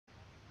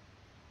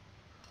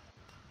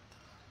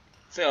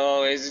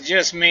So, is it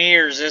just me,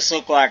 or does this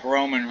look like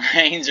Roman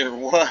Reigns, or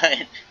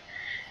what?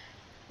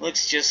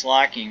 Looks just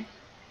like him.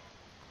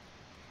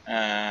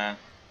 I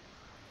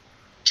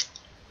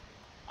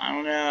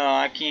don't know,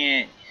 I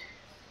can't...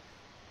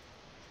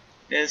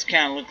 Does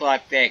kind of look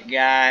like that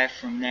guy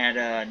from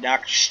that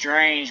Doctor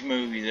Strange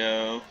movie,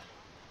 though.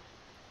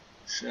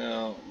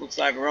 So, looks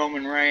like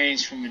Roman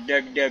Reigns from the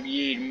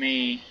WWE to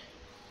me.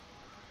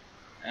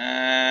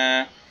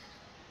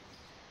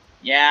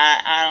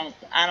 Yeah,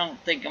 I don't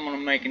think I'm gonna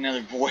make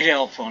another Void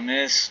Elf on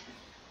this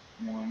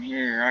one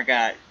here. I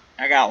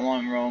got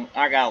one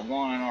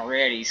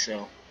already,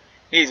 so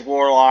he's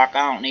Warlock.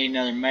 I don't need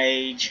another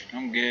mage.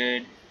 I'm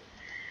good.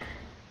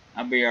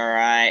 I'll be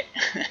alright.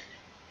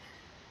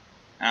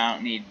 I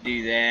don't need to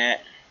do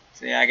that.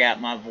 See, I got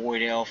my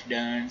Void Elf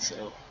done,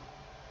 so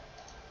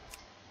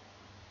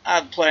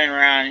I'm playing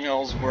around in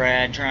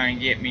Hillsbrad trying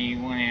to get me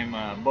one of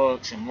them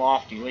books and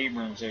lofty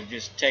librams. They're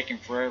just taking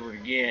forever to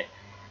get.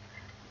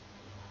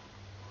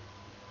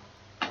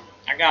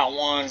 I got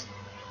one a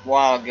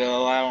while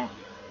ago. I don't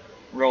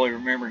really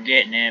remember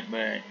getting it,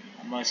 but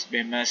I must have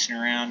been messing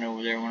around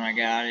over there when I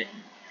got it.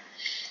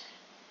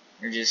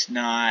 They're just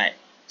not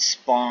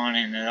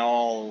spawning at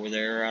all over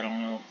there. I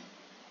don't know.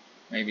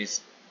 Maybe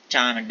it's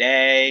time of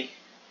day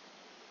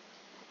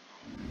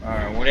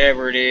or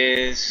whatever it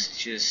is. It's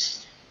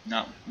just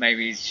not.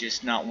 Maybe it's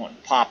just not wanting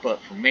to pop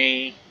up for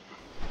me.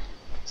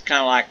 It's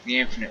kind of like the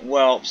Infinite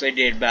Whelps. They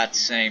did about the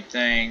same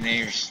thing.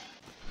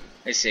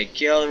 They said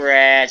kill the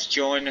rats,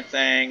 join the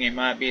thing. It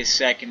might be a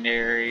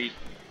secondary.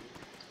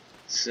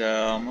 So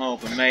I'm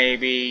hoping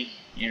maybe,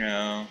 you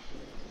know,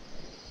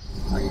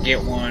 I can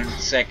get one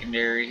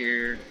secondary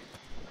here.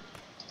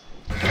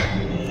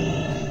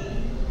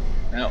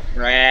 Nope,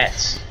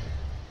 rats.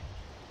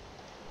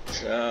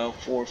 So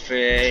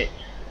forfeit.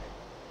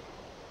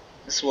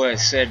 That's what it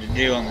said to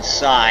do on the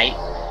site.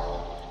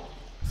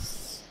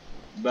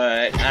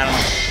 But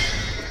I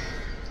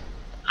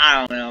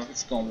don't know if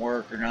it's gonna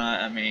work or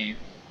not. I mean,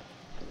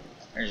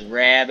 there's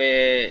rabbit.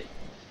 It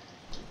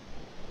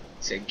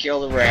said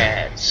kill the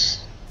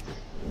rats.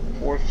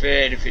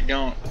 Forfeit if it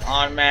don't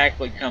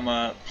automatically come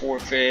up.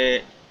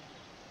 Forfeit.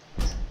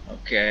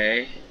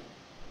 Okay.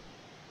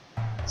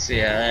 Let's see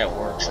how that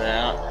works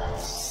out.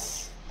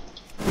 Let's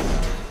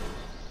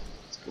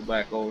go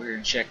back over here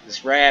and check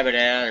this rabbit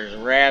out. There's a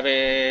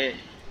rabbit.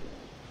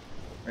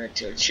 Right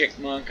to a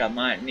chickmunk I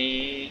might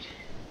need.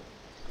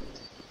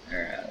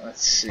 Alright,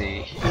 let's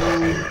see.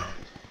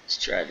 Let's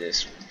try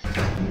this one.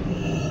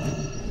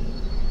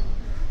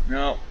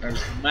 Nope,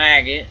 there's a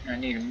maggot. I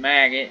need a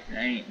maggot. I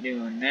ain't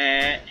doing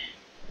that.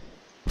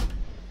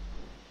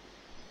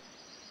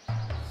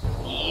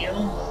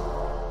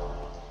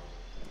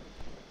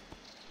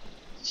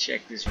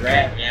 Check this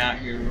rabbit out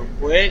here real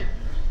quick.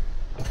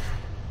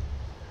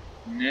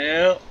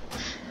 Nope,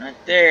 not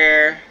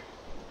there.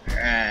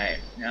 Alright,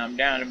 now I'm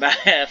down to about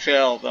half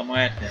health. I'm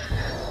gonna have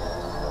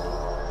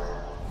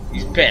to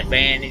use pet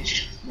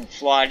bandage. I'm gonna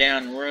fly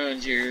down the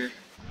ruins here.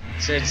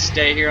 It said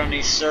stay here on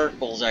these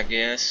circles, I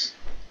guess.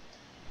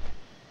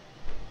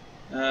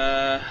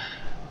 I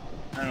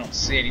don't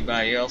see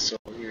anybody else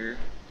over here.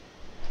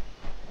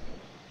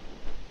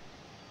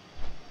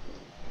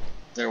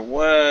 There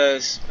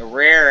was a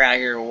rare out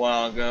here a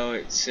while ago.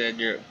 It said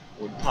it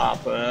would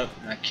pop up.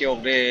 I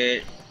killed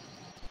it.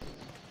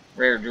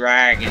 Rare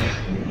dragon.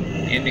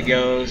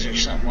 Indigos or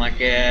something like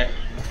that.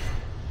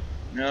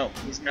 Nope,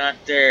 he's not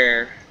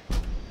there.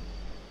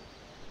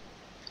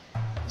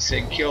 It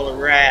said kill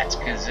the rats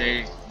because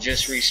they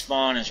just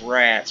respawn as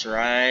rats,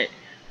 right?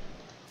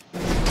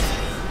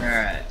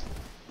 Alright.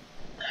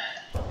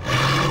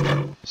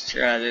 Let's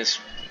try this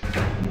one.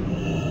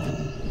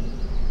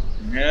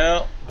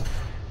 Nope.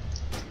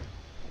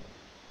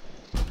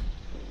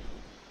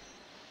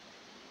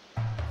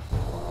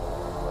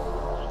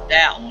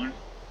 That one.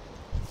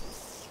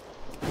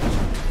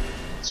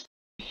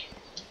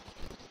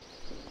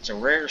 It's a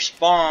rare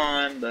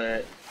spawn,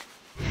 but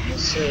we'll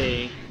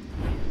see.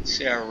 Let's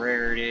see how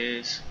rare it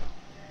is.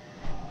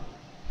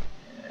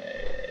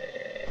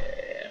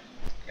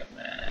 Come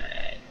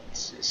on.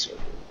 What's this over?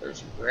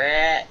 There's a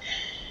rat.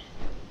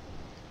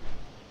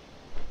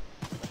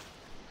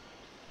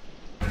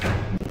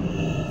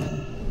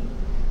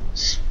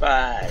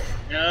 Spider.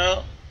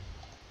 No.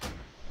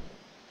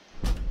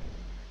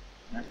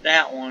 Not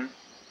that one.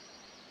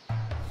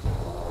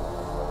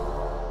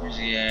 Where's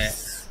he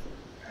at?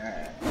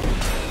 Alright.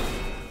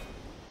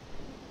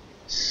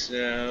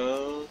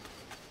 So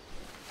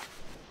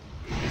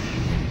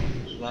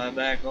fly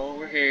back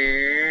over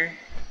here.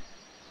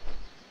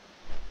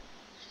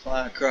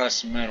 Fly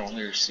across the middle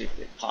here, see if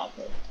it pop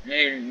up.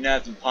 There ain't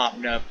nothing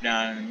popping up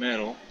down in the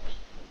middle.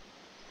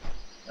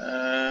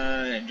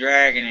 That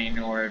dragon ain't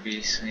nowhere to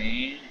be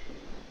seen.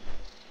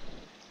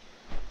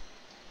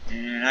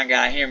 And I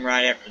got him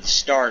right after the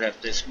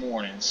startup this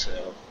morning,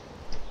 so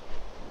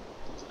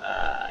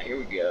here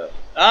we go.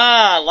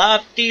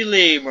 Lofty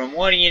libram,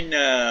 what do you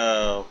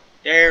know?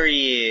 There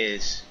he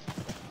is.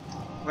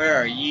 Where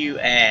are you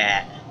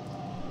at?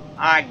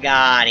 I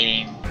got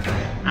him.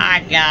 I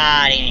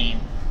got him.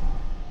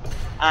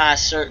 I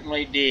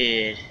certainly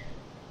did.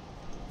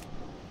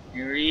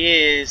 Here he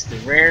is, the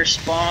rare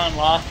spawn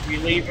lofty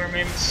libram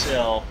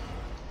himself.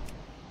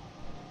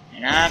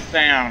 And I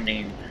found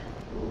him.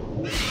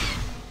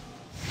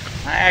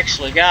 I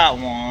actually got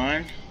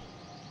one.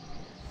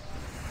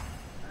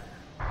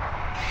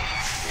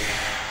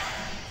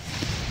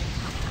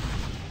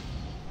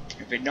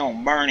 If it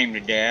don't burn him to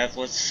death,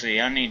 let's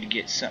see. I need to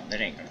get something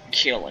that ain't gonna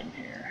kill him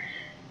here.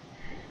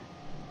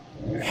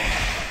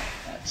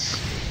 Let's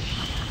see.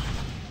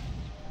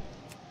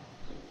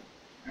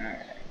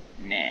 Alright,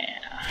 now.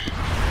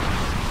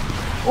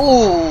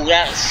 Ooh,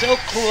 that was so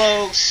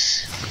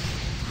close.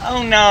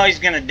 Oh no, he's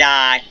gonna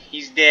die.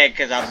 He's dead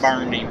because I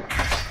burned him.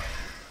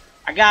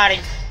 I got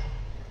him.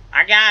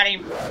 I got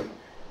him.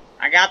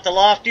 I got the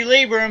lofty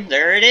libram.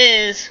 There it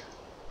is.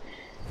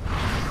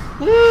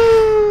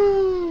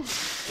 Woo!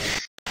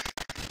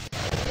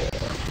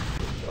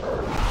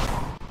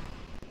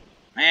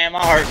 Man, my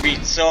heart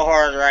beats so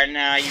hard right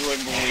now, you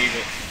wouldn't believe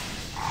it.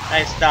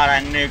 I just thought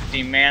I nuked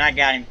him, man. I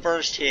got him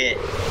first hit.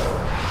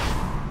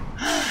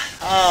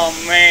 Oh,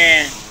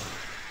 man.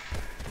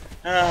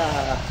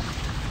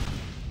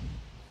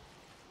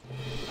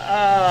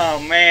 Oh,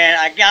 man.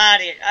 I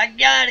got it. I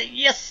got it.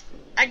 Yes.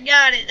 I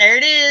got it. There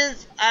it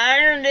is. I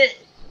earned it.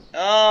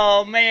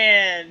 Oh,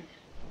 man.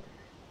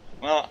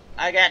 Well,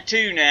 I got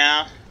two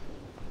now.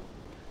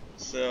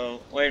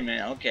 So, wait a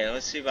minute. Okay,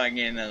 let's see if I can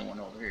get another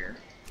one over here.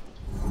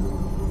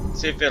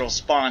 See if it'll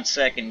spawn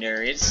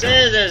secondary. It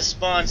says it'll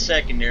spawn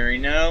secondary.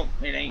 No,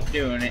 it ain't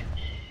doing it.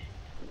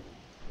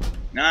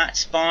 Not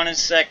spawning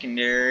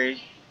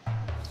secondary.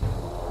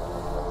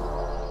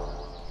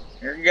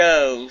 Here it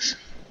goes.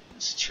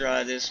 Let's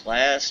try this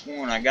last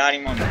one. I got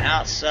him on the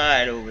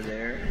outside over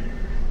there.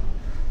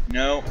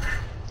 Nope,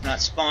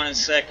 not spawning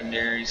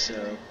secondary,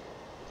 so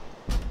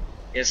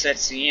guess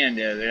that's the end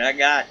of it. I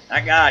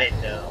got it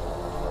though.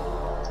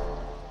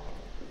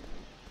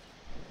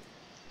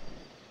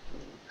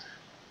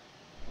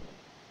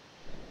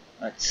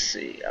 Let's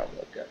see, I'll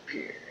look up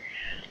here.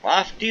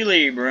 Lofty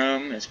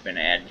libram has been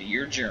added to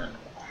your journal.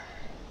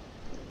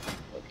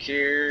 Look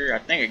here, I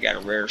think I got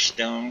a rare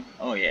stone.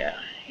 Oh yeah,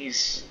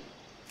 he's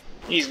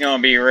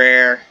gonna be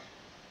rare.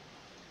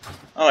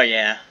 Oh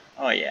yeah,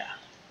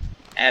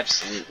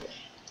 absolutely,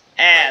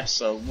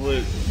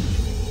 absolutely.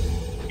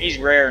 He's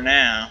rare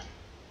now.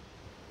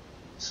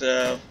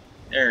 So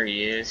there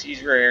he is.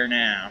 He's rare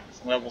now.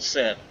 It's level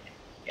 7.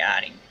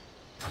 Got him.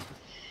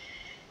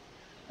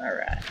 All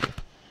right.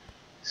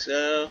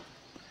 So,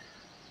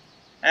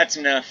 that's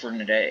enough for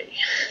today.